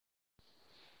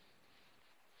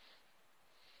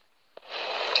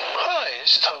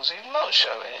This is the Holsworthy Mark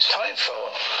Show, and it's time for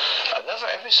another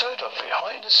episode of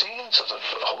Behind the Scenes of the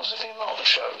Holsworthy Mark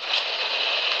Show.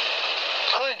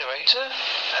 Hi, narrator.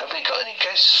 Have we got any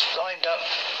guests lined up?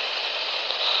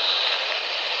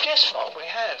 Yes, Mark, we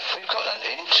have. We've got an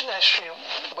internationally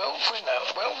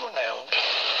well-renowned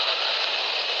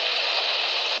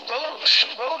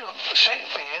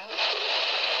Shakespearean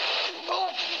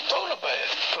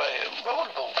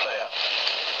rollerball player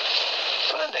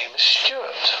by the name of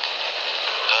Stuart.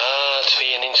 To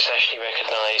be an internationally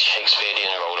recognised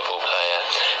Shakespearean rollerball player.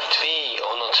 To be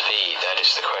or not to be, that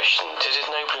is the question. Is it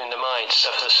noble in the mind to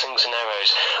suffer the slings and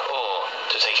arrows, or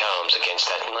to take arms against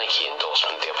that Nike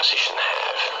endorsement the opposition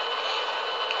have?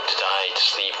 To die, to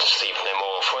sleep no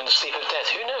more, for in the sleep of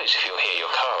death, who knows if you'll hear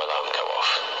your car alarm go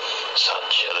off?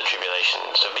 Such are the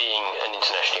tribulations of being an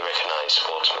internationally recognised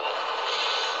sportsman.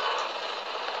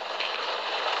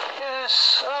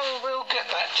 Yes, we'll get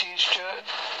back to you, Stuart.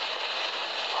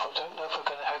 I don't know if we're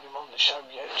going to have him on the show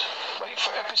yet. Wait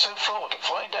for episode 4 to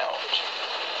find out.